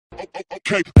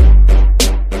Okay.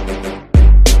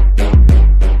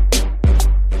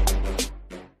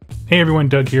 Hey everyone,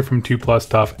 Doug here from 2+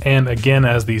 Stuff, and again,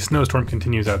 as the snowstorm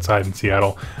continues outside in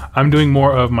Seattle, I'm doing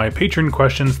more of my patron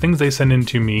questions, things they send in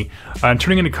to me, and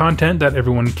turning into content that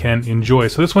everyone can enjoy.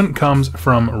 So this one comes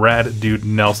from Rad Dude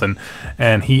Nelson,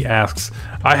 and he asks,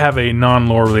 I have a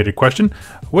non-lore related question.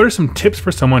 What are some tips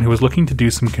for someone who is looking to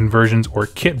do some conversions or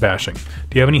kit bashing?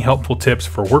 Do you have any helpful tips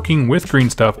for working with green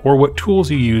stuff, or what tools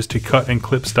you use to cut and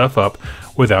clip stuff up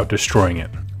without destroying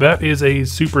it? That is a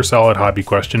super solid hobby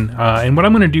question, and what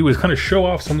I'm going to do is kind of show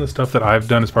off some of the stuff that I've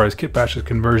done as far as kit bashes,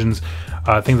 conversions,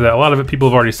 things that a lot of it people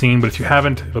have already seen, but if you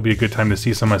haven't, it'll be a good time to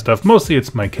see some of my stuff. Mostly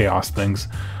it's my chaos things.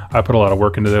 I put a lot of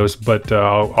work into those, but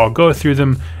I'll go through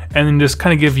them and then just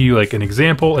kind of give you like an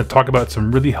example and talk about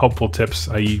some really helpful tips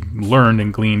I learned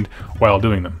and gleaned while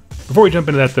doing them. Before we jump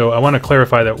into that though, I want to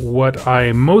clarify that what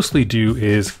I mostly do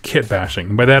is kit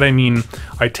bashing. By that I mean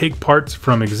I take parts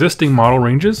from existing model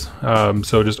ranges,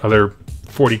 so just other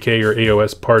 40K or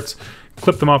AOS parts,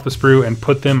 clip them off the sprue and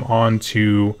put them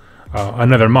onto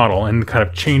another model and kind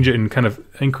of change it and kind of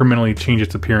incrementally change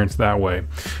its appearance that way.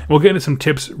 We'll get into some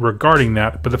tips regarding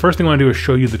that, but the first thing I want to do is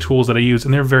show you the tools that I use,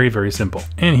 and they're very, very simple.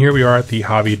 And here we are at the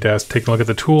hobby desk, taking a look at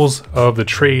the tools of the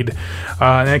trade,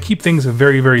 and I keep things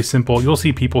very, very simple. You'll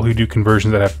see people who do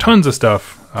conversions that have tons of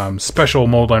stuff, special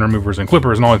mold line removers and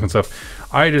clippers and all that kind of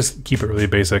stuff. I just keep it really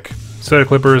basic. Set of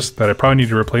clippers that I probably need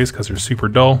to replace because they're super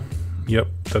dull. Yep,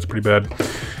 that's pretty bad.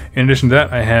 In addition to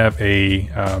that, I have a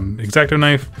X-Acto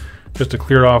knife, just to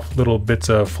clear off little bits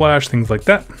of flash, things like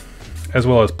that, as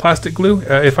well as plastic glue.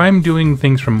 If I'm doing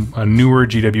things from a newer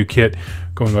GW kit,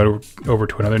 going over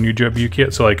to another new GW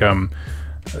kit, so like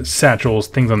satchels,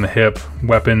 things on the hip,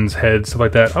 weapons, heads, stuff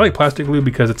like that, I like plastic glue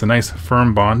because it's a nice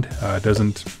firm bond. I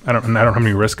don't have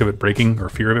any risk of it breaking or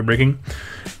fear of it breaking.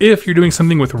 If you're doing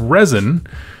something with resin,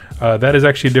 that is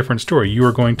actually a different story. You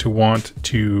are going to want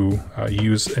to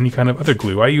use any kind of other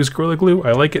glue. I use Gorilla Glue.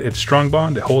 I like it. It's strong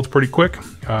bond. It holds pretty quick,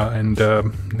 and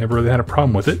never really had a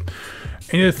problem with it.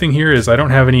 And the other thing here is I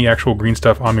don't have any actual green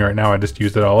stuff on me right now. I just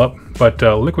used it all up. But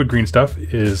liquid green stuff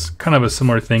is kind of a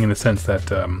similar thing in the sense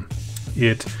that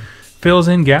it fills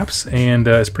in gaps, and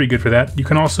it's pretty good for that. You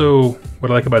can also, what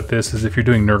I like about this is if you're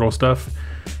doing Nurgle stuff,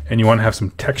 and you want to have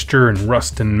some texture and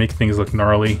rust and make things look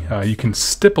gnarly, you can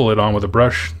stipple it on with a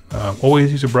brush.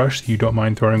 Always use a brush you don't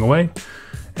mind throwing away,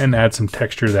 and add some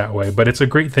texture that way. But it's a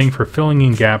great thing for filling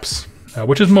in gaps,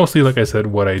 which is mostly, like I said,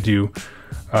 what I do.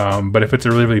 But if it's a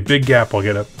really, really big gap, I'll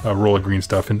get a roll of green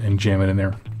stuff and jam it in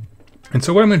there. And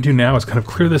so what I'm going to do now is kind of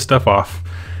clear this stuff off.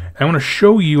 I want to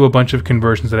show you a bunch of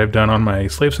conversions that I've done on my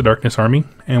Slaves to Darkness army,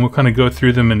 and we'll kind of go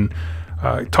through them and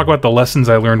talk about the lessons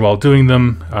I learned while doing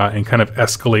them, and kind of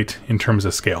escalate in terms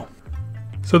of scale.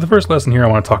 So the first lesson here I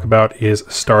want to talk about is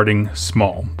starting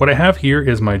small. What I have here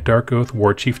is my Dark Oath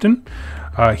War Chieftain.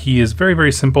 He is very,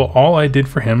 very simple. All I did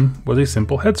for him was a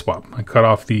simple head swap. I cut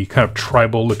off the kind of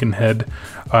tribal looking head,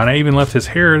 and I even left his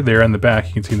hair there in the back.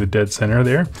 You can see the dead center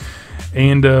there.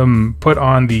 And put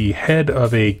on the head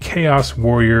of a Chaos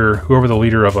Warrior, whoever the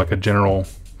leader of like a general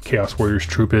Chaos Warriors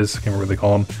troop is, I can't remember what they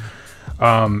call them.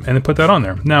 And then put that on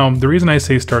there. Now, the reason I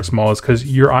say start small is because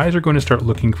your eyes are going to start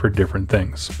looking for different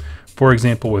things. For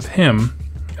example, with him,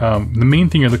 the main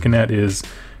thing you're looking at is,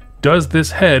 does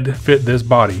this head fit this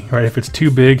body, right? If it's too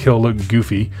big, he'll look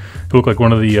goofy. He'll look like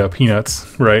one of the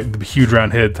Peanuts, right? The huge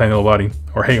round head, tiny little body,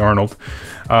 or Hey Arnold.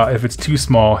 If it's too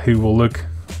small, he will look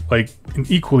like an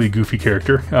equally goofy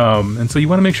character. And so you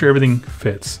want to make sure everything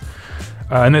fits.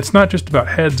 And it's not just about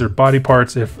heads or body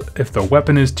parts. If the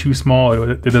weapon is too small,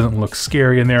 it doesn't look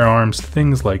scary in their arms,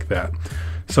 things like that.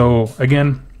 So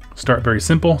again, start very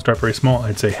simple, start very small.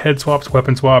 I'd say head swaps,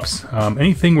 weapon swaps,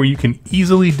 anything where you can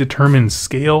easily determine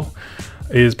scale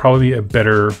is probably a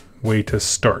better way to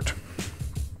start.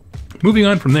 Moving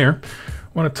on from there, I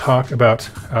want to talk about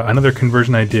another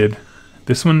conversion I did.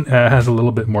 This one has a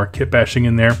little bit more kit bashing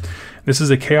in there. This is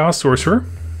a Chaos Sorcerer,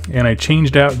 and I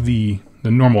changed out the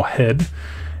normal head,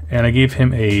 and I gave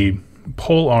him a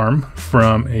pole arm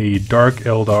from a Dark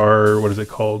Eldar, what is it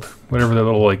called? Whatever the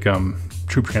little like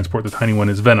troop transport, the tiny one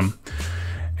is Venom.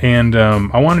 And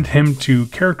I wanted him to,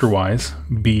 character-wise,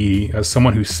 be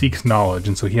someone who seeks knowledge,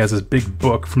 and so he has this big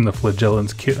book from the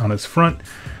Flagellants kit on his front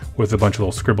with a bunch of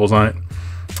little scribbles on it.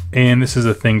 And this is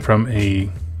a thing from a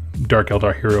Dark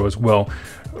Eldar hero as well.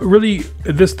 Really,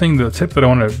 this thing, the tip that I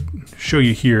want to show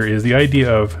you here is the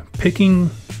idea of picking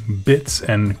bits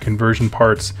and conversion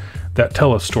parts that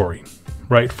tell a story,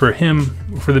 right? For him,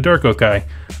 for the Dark Oath guy,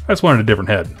 I just wanted a different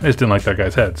head. I just didn't like that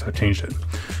guy's head, so I changed it.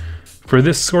 For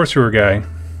this Sorcerer guy,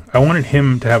 I wanted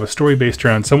him to have a story based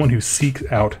around someone who seeks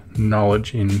out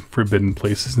knowledge in forbidden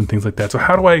places and things like that. So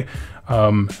how do I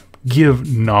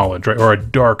give knowledge, right? Or a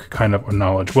dark kind of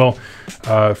knowledge? Well,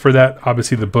 for that,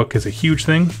 obviously the book is a huge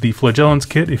thing. The Flagellants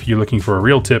kit, if you're looking for a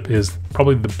real tip, is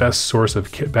probably the best source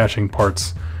of kit bashing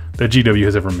parts that GW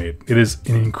has ever made. It is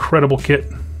an incredible kit.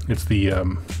 It's the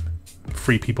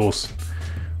Free People's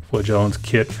Flagellants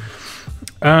kit.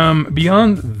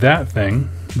 Beyond that thing,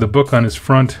 the book on his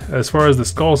front, as far as the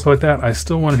skull, stuff like that, I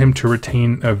still wanted him to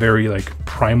retain a very like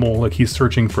primal, like he's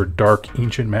searching for dark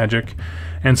ancient magic.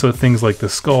 And so things like the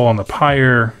skull on the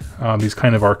pyre, these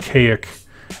kind of archaic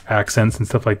accents and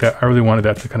stuff like that, I really wanted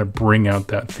that to kind of bring out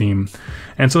that theme.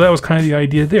 And so that was kind of the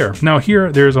idea there. Now here,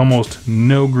 there's almost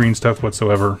no green stuff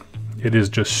whatsoever. It is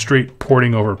just straight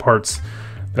porting over parts.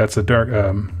 That's a dark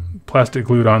plastic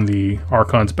glued on the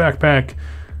Archon's backpack.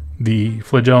 The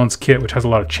Flagellants kit, which has a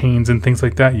lot of chains and things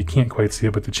like that. You can't quite see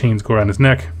it, but the chains go around his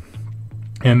neck.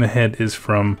 And the head is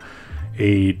from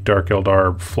a Dark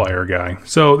Eldar flyer guy.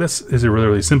 So this is a really,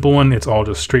 really simple one. It's all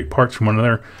just straight parts from one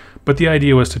another. But the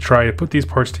idea was to try to put these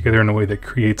parts together in a way that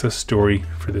creates a story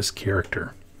for this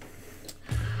character.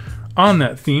 On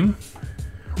that theme,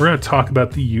 we're going to talk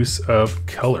about the use of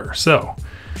color. So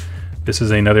this is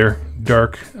another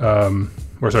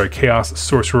Chaos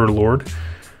Sorcerer Lord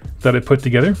that I put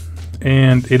together.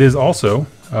 And it is also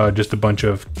just a bunch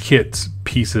of kits,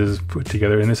 pieces put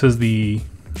together. And this is the,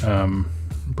 I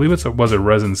believe it was a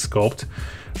resin sculpt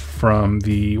from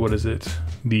the,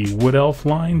 the Wood Elf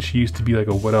line. She used to be like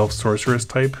a Wood Elf sorceress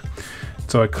type.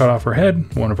 So I cut off her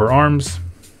head, one of her arms,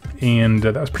 and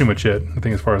that was pretty much it, I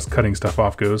think, as far as cutting stuff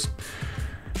off goes.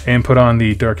 And put on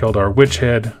the Dark Eldar witch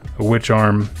head, a witch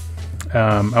arm.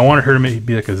 I wanted her to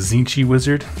be like a Zinchi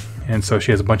wizard. And so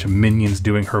she has a bunch of minions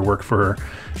doing her work for her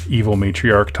evil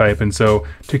matriarch type. And so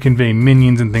to convey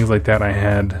minions and things like that, I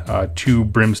had 2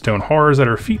 brimstone horrors at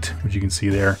her feet, which you can see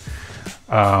there.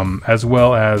 As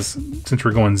well as, since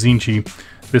we're going Zinchi,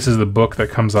 this is the book that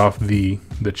comes off the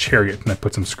chariot, and I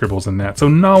put some scribbles in that. So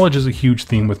knowledge is a huge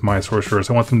theme with my sorcerers.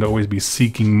 I want them to always be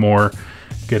seeking more,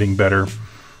 getting better.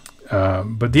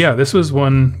 But yeah, this was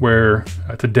one where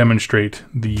to demonstrate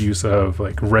the use of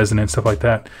like resin and stuff like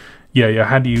that. Yeah, I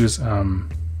had to use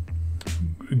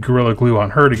Gorilla Glue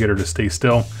on her to get her to stay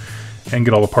still and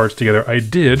get all the parts together. I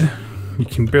did, you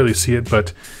can barely see it,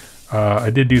 but I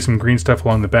did do some green stuff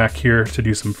along the back here to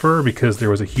do some fur because there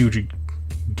was a huge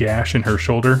gash in her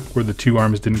shoulder where the 2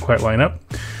 arms didn't quite line up.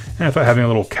 And I thought having a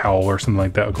little cowl or something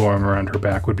like that going around her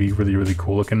back would be really, really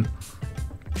cool looking.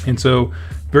 And so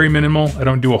very minimal. I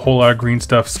don't do a whole lot of green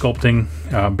stuff sculpting.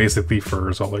 Basically fur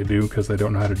is all I do because I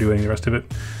don't know how to do any of the rest of it.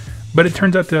 But it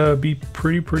turns out to be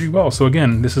pretty well. So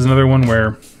again, this is another one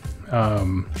where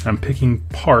I'm picking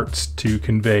parts to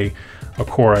convey a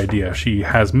core idea. She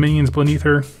has minions beneath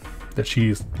her that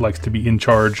she likes to be in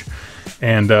charge,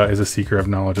 and is a seeker of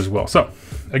knowledge as well. So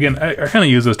again, I kind of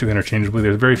use those 2 interchangeably.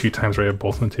 There's very few times where I have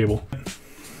both on the table.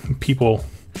 People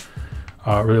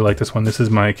really like this one. This is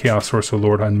my Chaos Sorcerer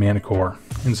Lord on Manticore.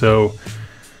 And so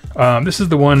this is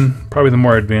the one, probably the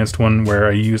more advanced one, where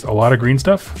I used a lot of green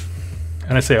stuff.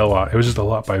 And I say a lot, it was just a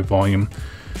lot by volume.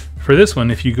 For this one,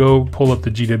 if you go pull up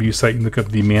the GW site and look up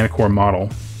the Manticore model,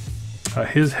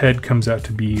 his head comes out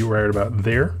to be right about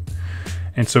there.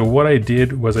 And so what I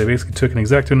did was I basically took an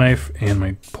X-Acto knife and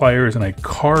my pliers and I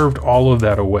carved all of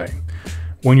that away.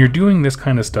 When you're doing this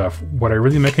kind of stuff, what I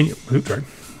really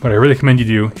recommend you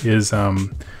do is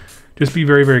just be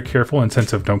very, very careful in the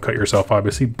sense of don't cut yourself,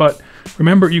 obviously. But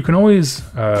remember, you can always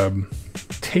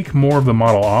take more of the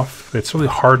model off. It's really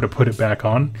hard to put it back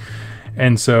on.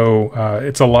 And so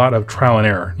it's a lot of trial and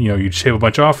error. You know, you'd shave a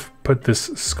bunch off, put this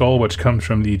skull, which comes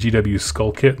from the GW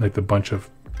skull kit, like the bunch of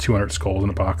 200 skulls in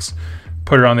a box.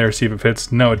 Put it on there, see if it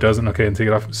fits. No, it doesn't. Okay, and take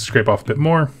it off, scrape off a bit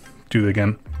more, do it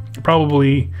again.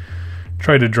 Probably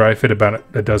try to dry fit about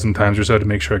a dozen times or so to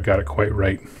make sure I got it quite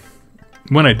right.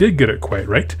 When I did get it quite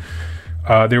right,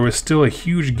 there was still a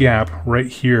huge gap right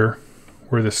here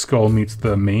where the skull meets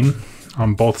the mane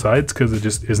on both sides because it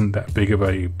just isn't that big of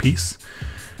a piece.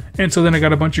 And so then I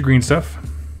got a bunch of green stuff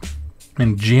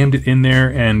and jammed it in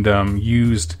there and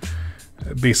used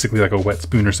basically like a wet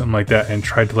spoon or something like that and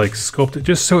tried to like sculpt it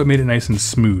just so it made it nice and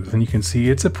smooth. And you can see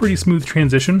it's a pretty smooth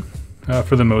transition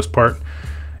for the most part.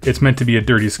 It's meant to be a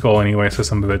dirty skull anyway, so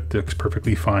some of it looks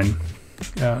perfectly fine.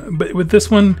 But with this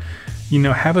one, you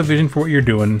know, have a vision for what you're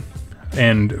doing.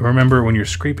 And remember, when you're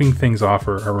scraping things off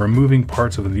or removing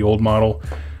parts of the old model,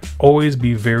 always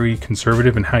be very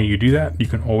conservative in how you do that. You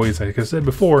can always, like I said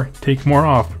before, take more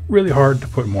off. Really hard to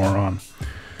put more on.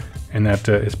 And that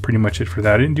is pretty much it for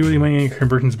that. I didn't do really many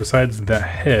conversions besides that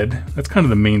head. That's kind of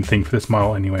the main thing for this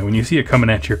model anyway. When you see it coming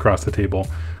at you across the table,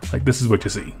 like this is what you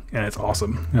see. And it's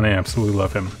awesome. And I absolutely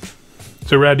love him.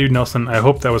 So Rad Dude Nelson, I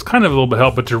hope that was kind of a little bit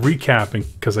help, but to recap,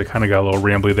 because I kind of got a little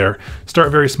rambly there,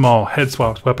 start very small, head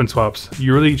swaps, weapon swaps.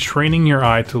 You're really training your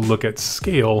eye to look at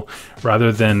scale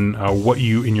rather than what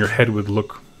you in your head would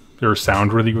look or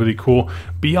sound really, really cool.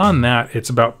 Beyond that, it's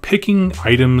about picking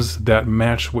items that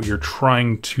match what you're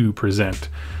trying to present.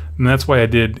 And that's why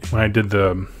when I did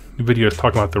the videos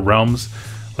talking about the realms,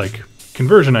 like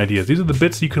conversion ideas. These are the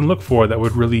bits you can look for that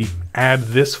would really add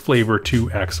this flavor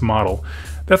to X model.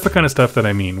 That's the kind of stuff that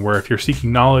I mean, where if you're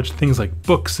seeking knowledge, things like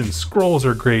books and scrolls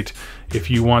are great. If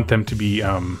you want them to be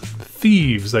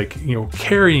thieves, like, you know,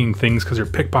 carrying things because they're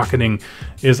pickpocketing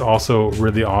is also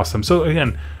really awesome. So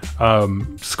again,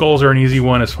 skulls are an easy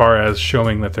one as far as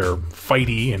showing that they're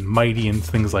fighty and mighty and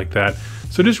things like that.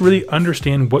 So just really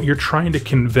understand what you're trying to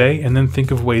convey and then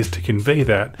think of ways to convey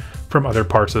that from other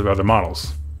parts of other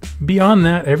models. Beyond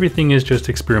that, everything is just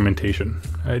experimentation.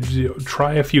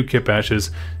 Try a few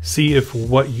kitbashes, see if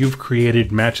what you've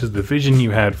created matches the vision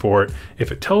you had for it.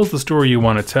 If it tells the story you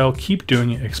want to tell, keep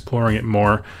doing it, exploring it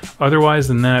more. Otherwise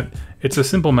than that, it's a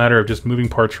simple matter of just moving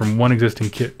parts from one existing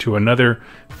kit to another,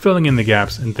 filling in the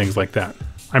gaps and things like that.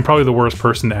 I'm probably the worst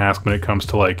person to ask when it comes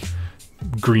to like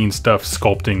green stuff,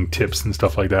 sculpting tips and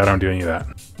stuff like that. I don't do any of that.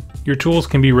 Your tools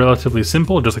can be relatively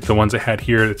simple, just like the ones I had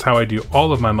here. That's how I do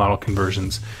all of my model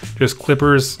conversions. Just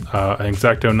clippers, an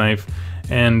X-Acto knife,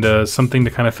 and something to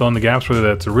kind of fill in the gaps, whether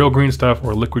that's a real green stuff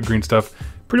or liquid green stuff.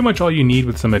 Pretty much all you need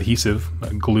with some adhesive,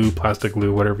 glue, plastic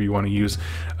glue, whatever you want to use.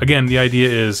 Again, the idea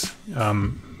is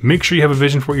make sure you have a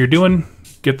vision for what you're doing,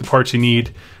 get the parts you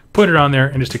need, put it on there,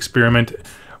 and just experiment.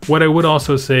 What I would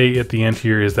also say at the end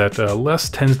here is that less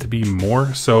tends to be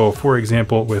more. So for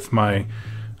example, with my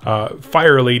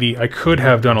Fire Lady, I could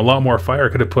have done a lot more fire. I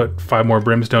could have put 5 more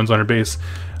brimstones on her base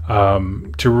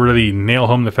to really nail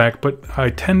home the fact, but I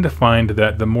tend to find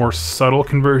that the more subtle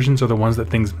conversions are the ones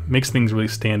that makes things really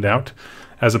stand out,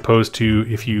 as opposed to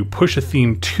if you push a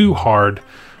theme too hard,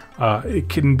 it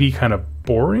can be kind of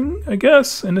boring, I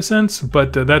guess, in a sense,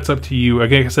 but that's up to you.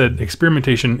 Like I said,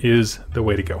 experimentation is the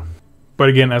way to go. But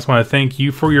again, I just want to thank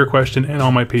you for your question and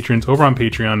all my patrons over on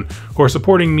Patreon who are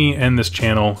supporting me and this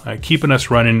channel, keeping us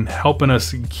running, helping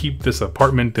us keep this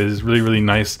apartment that is really, really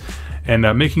nice, and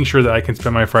making sure that I can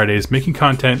spend my Fridays making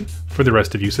content for the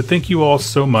rest of you. So thank you all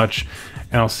so much,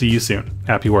 and I'll see you soon.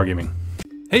 Happy wargaming.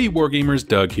 Hey Wargamers,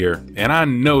 Doug here, and I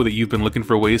know that you've been looking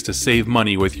for ways to save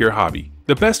money with your hobby.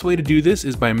 The best way to do this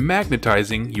is by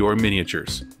magnetizing your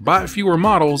miniatures. Buy fewer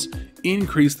models,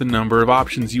 increase the number of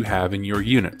options you have in your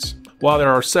units. While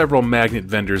there are several magnet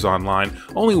vendors online,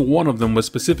 only one of them was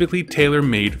specifically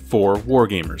tailor-made for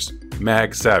wargamers,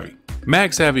 MagSavvy.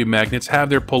 MagSavvy magnets have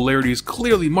their polarities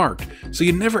clearly marked, so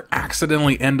you never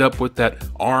accidentally end up with that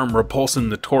arm repulsing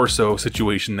the torso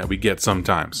situation that we get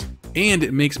sometimes. And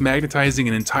it makes magnetizing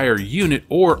an entire unit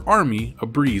or army a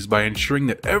breeze by ensuring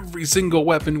that every single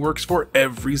weapon works for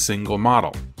every single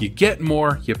model. You get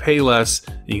more, you pay less,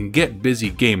 and you can get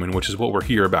busy gaming, which is what we're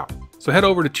here about. So head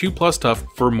over to 2plus Stuff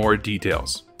for more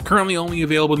details. Currently only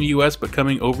available in the US, but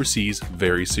coming overseas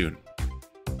very soon.